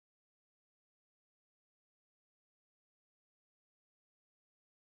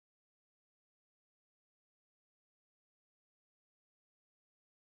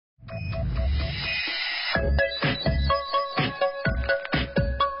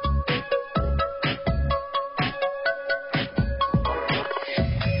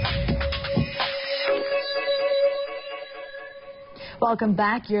Welcome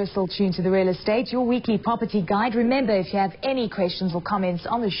back. You're still tuned to The Real Estate, your weekly property guide. Remember, if you have any questions or comments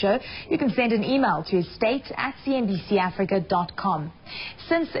on the show, you can send an email to estate@cnbcafrica.com.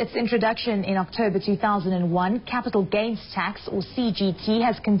 Since its introduction in October 2001, capital gains tax, or CGT,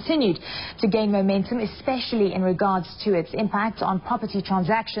 has continued to gain momentum, especially in regards to its impact on property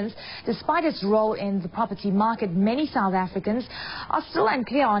transactions. Despite its role in the property market, many South Africans are still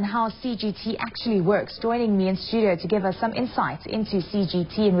unclear on how CGT actually works. Joining me in studio to give us some insight into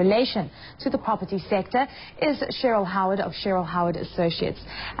CGT in relation to the property sector is Cheryl Howard of Cheryl Howard Associates.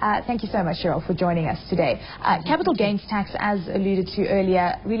 Thank you so much, Cheryl, for joining us today. Capital gains tax, as alluded to earlier,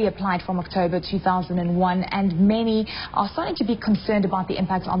 really applied from October 2001, and many are starting to be concerned about the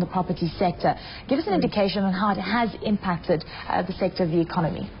impact on the property sector. Give us an indication on how it has impacted the sector of the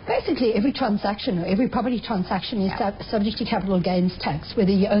economy. Basically, every transaction or every property transaction is subject to capital gains tax,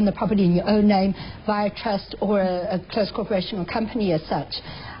 whether you own the property in your own name, via trust, or a closed corporation or company as such.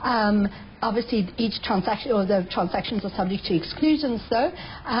 Obviously, each transaction, or the transactions are subject to exclusions, though.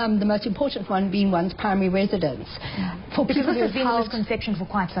 The most important one being one's primary residence. For because this has been a misconception for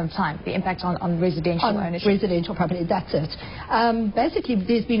quite some time, the impact on residential ownership. Residential property, that's it. Basically,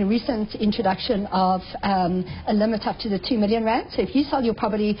 there's been a recent introduction of a limit up to the 2 million rand. So if you sell your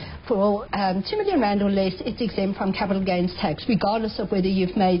property for 2 million rand or less, it's exempt from capital gains tax, regardless of whether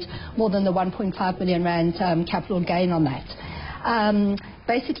you've made more than the 1.5 million rand capital gain on that.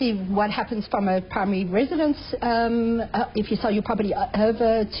 Basically, what happens from a primary residence, if you sell your property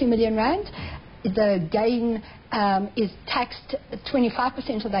over 2 million rand, the gain is taxed.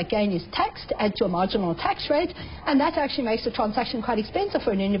 25% of that gain is taxed at your marginal tax rate, and that actually makes the transaction quite expensive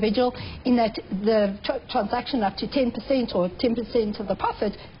for an individual, in that the transaction up to 10% or 10% of the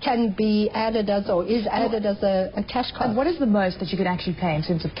profit can be added as, or is added as a cash cost. And what is the most that you could actually pay in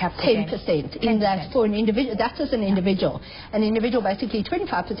terms of capital gains? 10%. In that, for an individual, that's as an individual. An individual, basically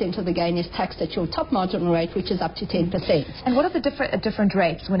 25% of the gain is taxed at your top marginal rate, which is up to 10%. And what are the different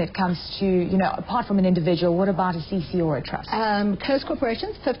rates when it comes to, you know, apart from an individual, what about a CC or a trust? Closed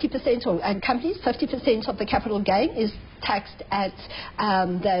corporations, 50%, and companies, 50% of the capital gain is taxed at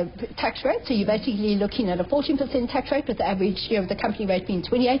the tax rate. So you're basically looking at a 14% tax rate, with the average year of the company rate being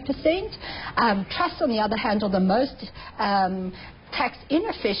 28%. Trusts, on the other hand, are the most tax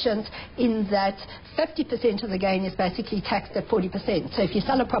inefficient, in that 50% of the gain is basically taxed at 40%. So if you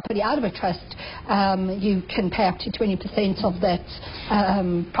sell a property out of a trust, you can pay up to 20% of that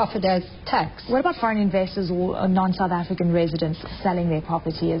profit as tax. What about foreign investors or non-South African residents selling their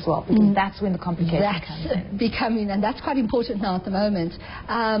property as well? Because that's when the complication comes in. Becoming, and that's quite important now at the moment.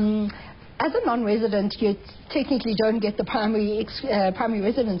 As a non-resident, you technically don't get the primary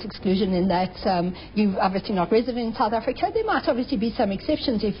residence exclusion, in that you're obviously not resident in South Africa. There might obviously be some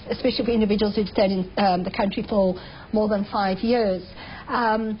exceptions, especially for individuals who've stayed in the country for more than 5 years.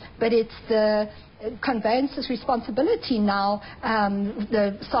 But it's the conveyance's responsibility now.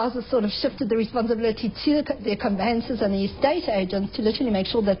 The SARS has sort of shifted the responsibility to the conveyancers and the estate agents to literally make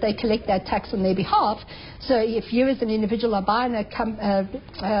sure that they collect that tax on their behalf. So if you as an individual are buying a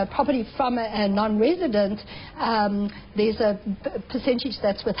property from a non-resident, there's a percentage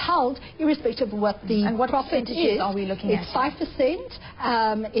that's withheld, irrespective of what the profit is. Are we looking at? It's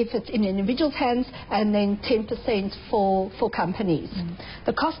 5% if it's in individuals' hands, and then 10% for companies.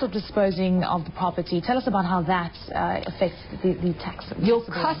 The cost of disposing of the property, tell us about how that affects the tax. Your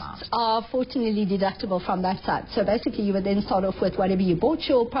costs are fortunately deductible from that side. So basically, you would then start off with whatever you bought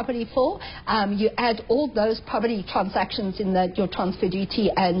your property for. You add all those property transactions in your transfer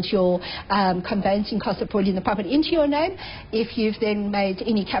duty and your conveyancing cost of putting the property into your name. If you've then made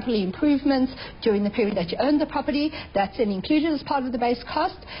any capital improvements during the period that you own the property, that's then included as part of the base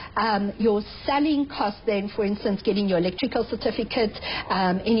cost. Your selling cost then, for instance, getting your electrical certificate,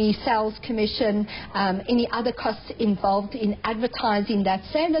 any sales commission, any other costs involved in advertising that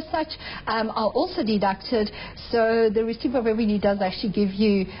sale as such, are also deducted. So the receipt of revenue does actually give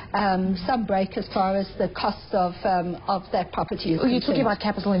you some break as far as the cost of that property is concerned. You're talking about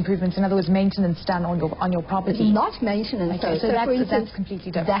capital improvements, in other words, maintenance done on your property. Not maintenance. Okay, so that's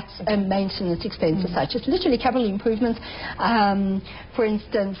completely different. That's a maintenance expense as such. It's literally capital improvements. For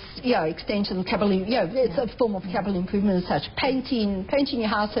instance, extension capital. It's a form of capital improvement as such. Painting your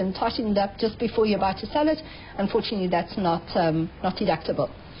house and touching it up just before you're about to sell it. Unfortunately, that's not deductible.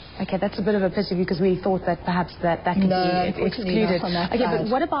 Okay, that's a bit of a pity because we thought that perhaps that could be excluded. Okay, but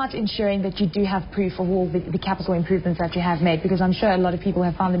what about ensuring that you do have proof of all the capital improvements that you have made? Because I'm sure a lot of people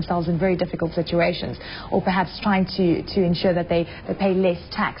have found themselves in very difficult situations, or perhaps trying to ensure that they pay less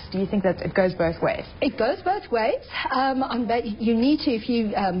tax. Do you think that it goes both ways? It goes both ways. You need to, if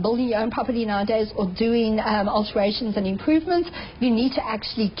you building your own property nowadays or doing alterations and improvements, you need to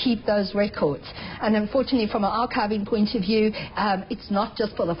actually keep those records. And unfortunately, from an archiving point of view, it's not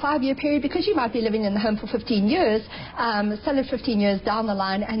just for the 5-year period, because you might be living in the home for 15 years, sell it 15 years down the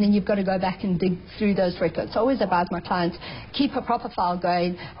line, and then you've got to go back and dig through those records. So I always advise my clients, keep a proper file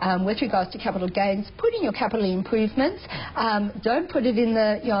going with regards to capital gains. Put in your capital improvements. Don't put it in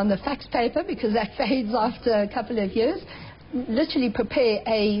on the fax paper, because that fades after a couple of years. Literally prepare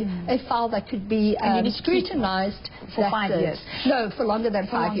a file that could be scrutinized for 5 years. No, for longer than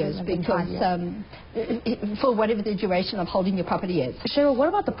 5 years, because for whatever the duration of holding your property is. Cheryl, what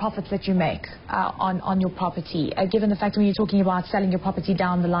about the profits that you make on your property, given the fact when you're talking about selling your property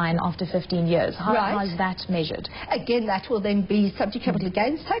down the line after 15 years? How is that measured? Again, that will then be subject to capital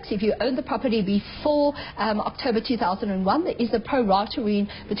gains tax. If you own the property before October 2001, there is a pro rata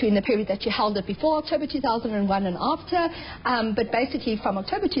between the period that you held it before October 2001 and after. But basically, from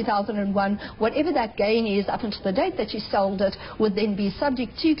October 2001, whatever that gain is up until the date that you sold it would then be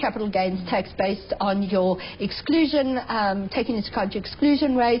subject to capital gains tax based on your exclusion, taking into account your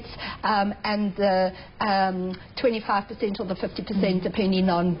exclusion rates, and the 25% or the 50%, depending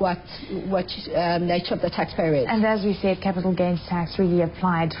on what nature of the taxpayer is. And as we said, capital gains tax really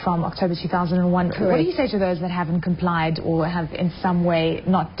applied from October 2001. Correct. What do you say to those that haven't complied or have in some way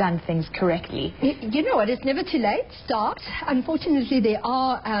not done things correctly? You know what, it's never too late. Start. Unfortunately, there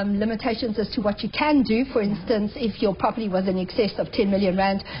are limitations as to what you can do. For instance, if your property was in excess of 10 million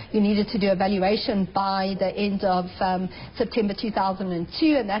rand, you needed to do a valuation by the end of September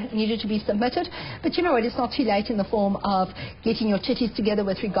 2002, and that needed to be submitted. But you know what, it's not too late in the form of getting your chitties together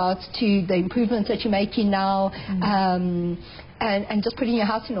with regards to the improvements that you're making now, and just putting your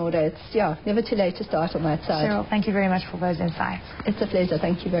house in order. It's never too late to start on that side. Cheryl, thank you very much for those insights. It's a pleasure.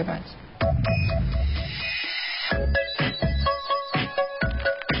 Thank you very much.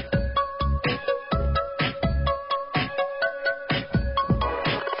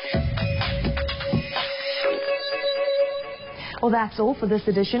 Well, that's all for this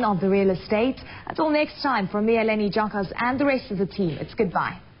edition of The Real Estate. Until next time, from me, Eleni Jakas, and the rest of the team, it's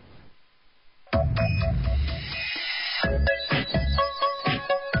goodbye.